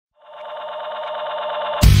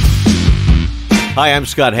Hi, I'm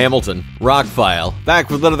Scott Hamilton, ROCKFILE,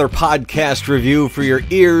 back with another podcast review for your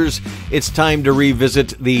ears. It's time to revisit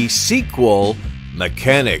the sequel,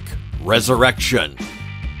 Mechanic Resurrection.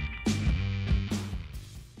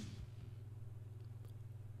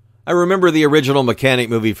 I remember the original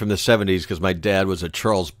Mechanic movie from the 70s because my dad was a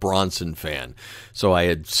Charles Bronson fan, so I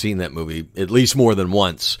had seen that movie at least more than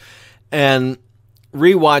once. And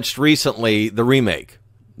rewatched recently the remake,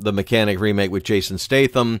 the Mechanic remake with Jason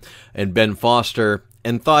Statham and Ben Foster,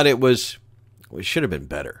 and thought it should have been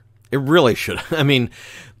better. It really should. I mean,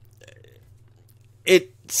 it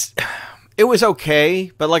was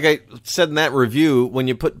okay, but like I said in that review, when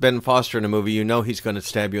you put Ben Foster in a movie, you know he's going to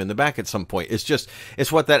stab you in the back at some point.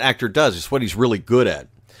 It's what that actor does. It's what he's really good at.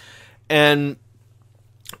 And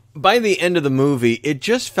by the end of the movie, it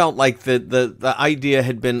just felt like the idea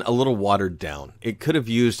had been a little watered down. It could have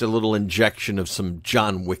used a little injection of some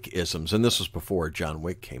John Wick-isms, and this was before John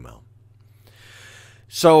Wick came out.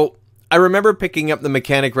 So I remember picking up the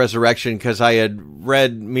Mechanic Resurrection because I had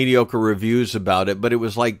read mediocre reviews about it, but it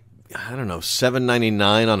was like, I don't know,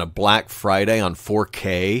 $7.99 on a Black Friday on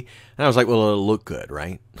 4K. And I was like, well, it'll look good,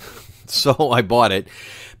 right? So I bought it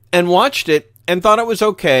and watched it and thought it was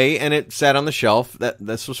okay. And it sat on the shelf.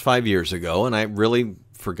 This was 5 years ago. And I really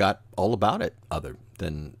forgot all about it other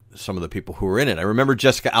than some of the people who were in it. I remember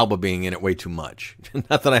Jessica Alba being in it way too much.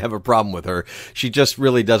 Not that I have a problem with her. She just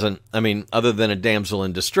really doesn't, I mean, other than a damsel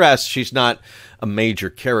in distress, she's not a major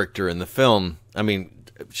character in the film. I mean,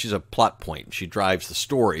 she's a plot point. She drives the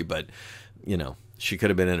story, but, you know, she could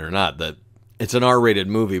have been in it or not. It's an R-rated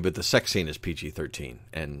movie, but the sex scene is PG-13.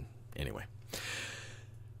 And anyway.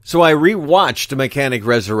 So I rewatched Mechanic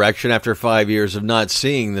Resurrection after 5 years of not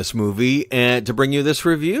seeing this movie and to bring you this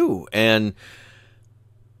review. And,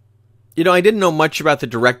 you know, I didn't know much about the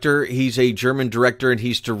director. He's a German director, and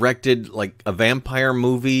he's directed like a vampire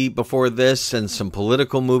movie before this and some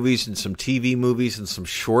political movies and some TV movies and some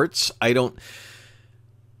shorts.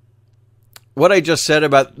 What I just said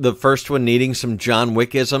about the first one needing some John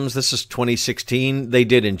Wick-isms, this is 2016. They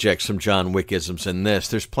did inject some John Wick-isms in this.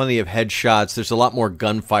 There's plenty of headshots. There's a lot more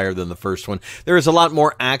gunfire than the first one. There is a lot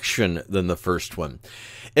more action than the first one.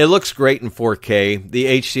 It looks great in 4K.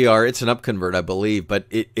 The HDR, it's an upconvert, I believe, but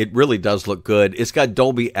it really does look good. It's got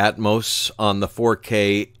Dolby Atmos on the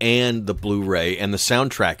 4K and the Blu-ray, and the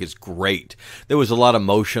soundtrack is great. There was a lot of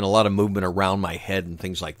motion, a lot of movement around my head and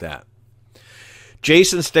things like that.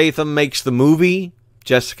 Jason Statham makes the movie.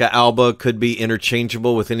 Jessica Alba could be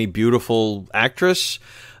interchangeable with any beautiful actress.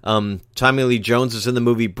 Tommy Lee Jones is in the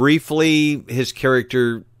movie briefly. His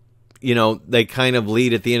character, you know, they kind of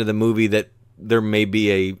lead at the end of the movie that there may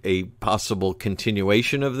be a possible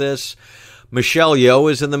continuation of this. Michelle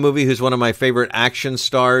Yeoh is in the movie, who's one of my favorite action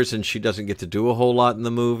stars, and she doesn't get to do a whole lot in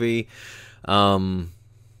the movie.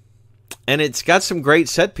 And it's got some great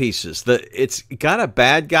set pieces. It's got a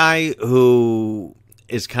bad guy who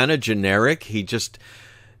is kind of generic.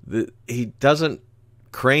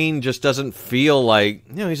 Crane just doesn't feel like,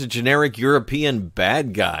 you know, he's a generic European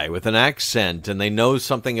bad guy with an accent, and they know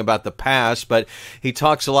something about the past, but he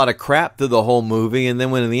talks a lot of crap through the whole movie, and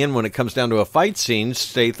then when it comes down to a fight scene,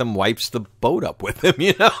 Statham wipes the boat up with him,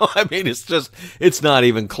 you know? I mean, it's not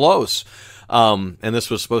even close. And this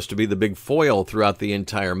was supposed to be the big foil throughout the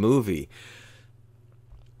entire movie.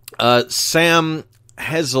 Sam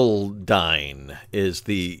Hezeldine is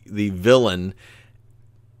the villain.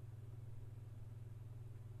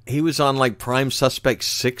 He was on like Prime Suspect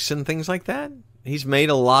 6 and things like that. He's made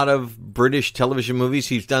a lot of British television movies.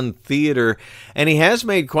 He's done theater, and he has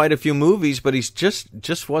made quite a few movies, but he's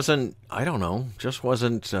just wasn't, I don't know,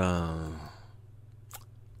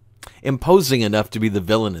 imposing enough to be the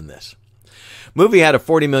villain in this. Movie had a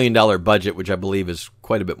 $40 million budget, which I believe is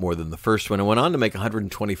quite a bit more than the first one, and went on to make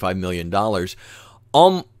 $125 million.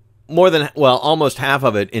 Almost half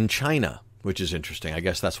of it in China, which is interesting. I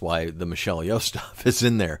guess that's why the Michelle Yeoh stuff is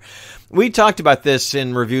in there. We talked about this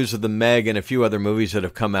in reviews of The Meg and a few other movies that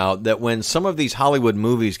have come out, that when some of these Hollywood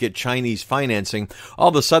movies get Chinese financing, all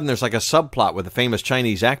of a sudden there's like a subplot with a famous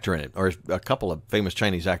Chinese actor in it, or a couple of famous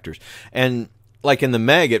Chinese actors. And like in The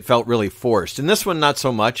Meg, it felt really forced. In this one, not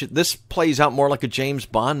so much. This plays out more like a James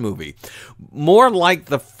Bond movie. More like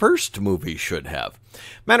the first movie should have.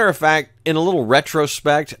 Matter of fact, in a little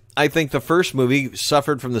retrospect, I think the first movie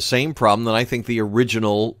suffered from the same problem that I think the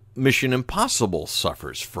original Mission Impossible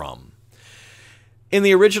suffers from. In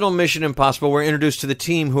the original Mission Impossible, we're introduced to the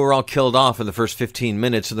team who are all killed off in the first 15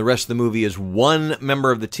 minutes, and the rest of the movie is one member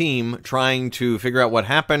of the team trying to figure out what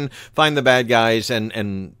happened, find the bad guys,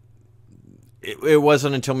 and it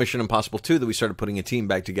wasn't until Mission Impossible 2 that we started putting a team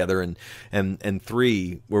back together, and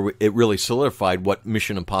 3 where it really solidified what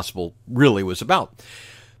Mission Impossible really was about.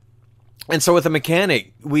 And so with the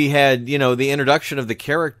mechanic, we had, you know, the introduction of the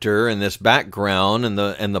character and this background and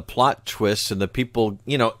the plot twists and the people,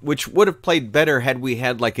 you know, which would have played better had we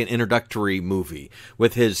had like an introductory movie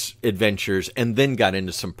with his adventures and then got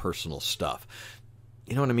into some personal stuff.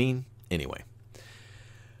 You know what I mean? Anyway.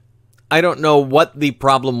 I don't know what the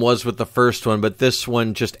problem was with the first one, but this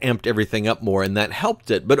one just amped everything up more, and that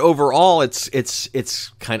helped it. But overall,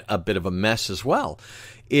 it's kind of a bit of a mess as well.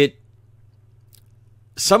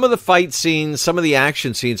 Some of the fight scenes, some of the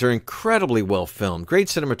action scenes are incredibly well filmed. Great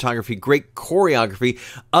cinematography, great choreography.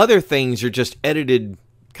 Other things are just edited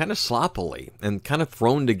kind of sloppily and kind of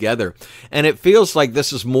thrown together. And it feels like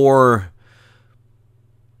this is more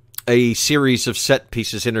a series of set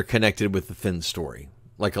pieces interconnected with the thin story,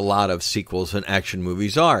 like a lot of sequels and action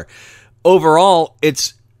movies are. Overall,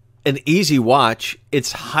 it's an easy watch.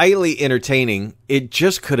 It's highly entertaining. It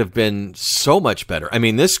just could have been so much better. I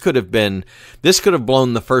mean, this could have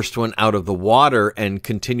blown the first one out of the water and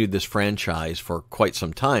continued this franchise for quite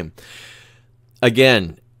some time.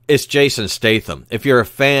 Again, it's Jason Statham. If you're a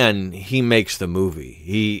fan, he makes the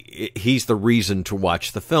movie. He's the reason to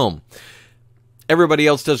watch the film. Everybody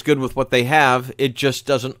else does good with what they have. It just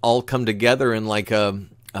doesn't all come together in like a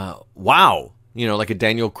wow. You know, like a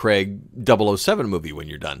Daniel Craig 007 movie when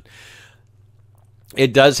you're done.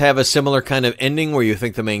 It does have a similar kind of ending where you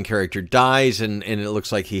think the main character dies, and it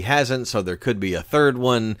looks like he hasn't, so there could be a third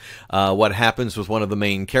one. What happens with one of the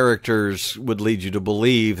main characters would lead you to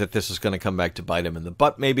believe that this is going to come back to bite him in the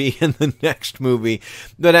butt maybe in the next movie.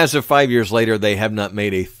 But as of 5 years later, they have not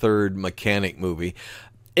made a third mechanic movie.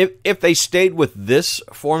 If they stayed with this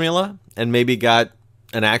formula and maybe got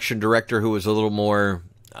an action director who was a little more,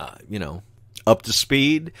 up to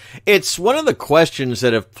speed. It's one of the questions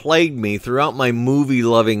that have plagued me throughout my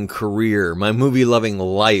movie-loving career, my movie-loving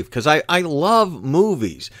life, because I love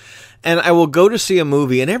movies. And I will go to see a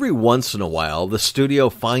movie, and every once in a while, the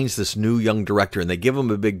studio finds this new young director, and they give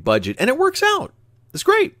him a big budget, and it works out. It's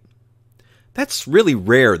great. That's really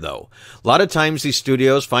rare, though. A lot of times, these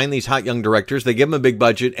studios find these hot young directors, they give them a big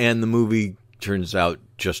budget, and the movie turns out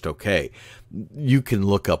just okay. You can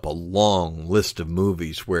look up a long list of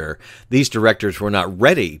movies where these directors were not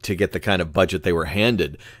ready to get the kind of budget they were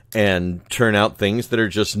handed and turn out things that are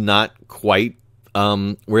just not quite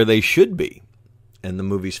where they should be. And the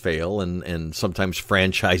movies fail, and sometimes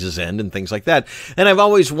franchises end and things like that. And I've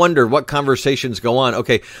always wondered what conversations go on.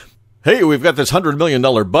 Okay, hey, we've got this $100 million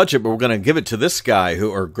budget, but we're going to give it to this guy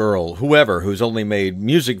or girl, whoever, who's only made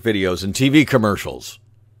music videos and TV commercials.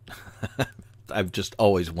 I've just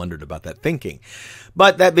always wondered about that thinking.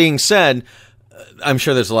 But that being said, I'm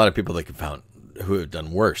sure there's a lot of people that who have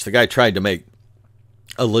done worse. The guy tried to make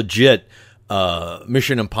a legit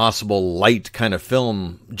Mission Impossible light kind of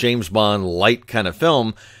film, James Bond light kind of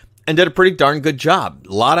film, and did a pretty darn good job.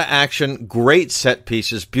 A lot of action, great set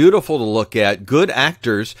pieces, beautiful to look at, good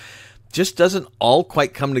actors. Just doesn't all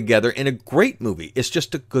quite come together in a great movie. It's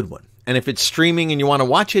just a good one. And if it's streaming and you want to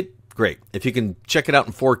watch it, great. If you can check it out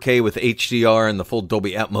in 4K with HDR and the full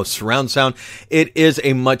Dolby Atmos surround sound, it is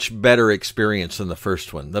a much better experience than the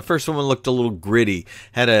first one. The first one looked a little gritty,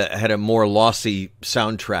 had a more lossy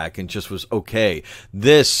soundtrack, and just was okay.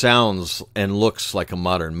 This sounds and looks like a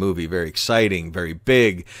modern movie, very exciting, very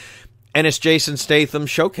big. And it's Jason Statham's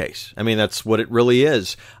showcase. I mean, that's what it really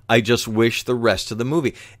is. I just wish the rest of the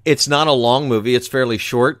movie. It's not a long movie. It's fairly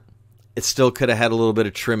short. It still could have had a little bit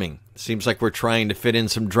of trimming. Seems like we're trying to fit in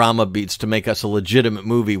some drama beats to make us a legitimate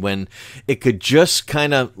movie when it could just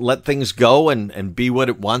kind of let things go and be what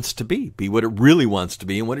it wants to be what it really wants to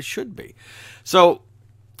be and what it should be. So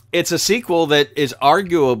it's a sequel that is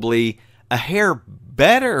arguably a hair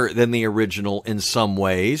better than the original in some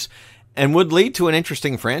ways and would lead to an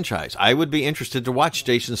interesting franchise. I would be interested to watch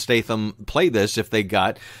Jason Statham play this if they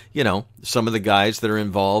got, some of the guys that are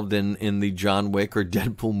involved in the John Wick or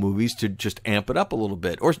Deadpool movies to just amp it up a little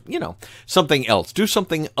bit, or, something else. Do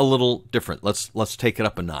something a little different. Let's take it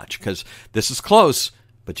up a notch, because this is close,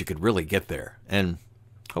 but you could really get there. And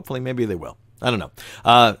hopefully maybe they will. I don't know.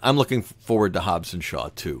 I'm looking forward to Hobbs and Shaw,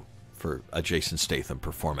 too, for a Jason Statham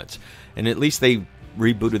performance. And at least they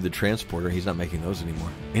rebooted the Transporter. He's not making those anymore.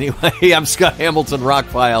 Anyway, I'm Scott Hamilton,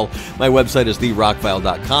 ROCKFILE. My website is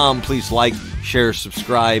therockfile.com. Please like, share,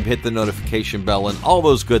 subscribe, hit the notification bell, and all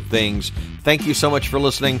those good things. Thank you so much for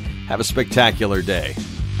listening. Have a spectacular day.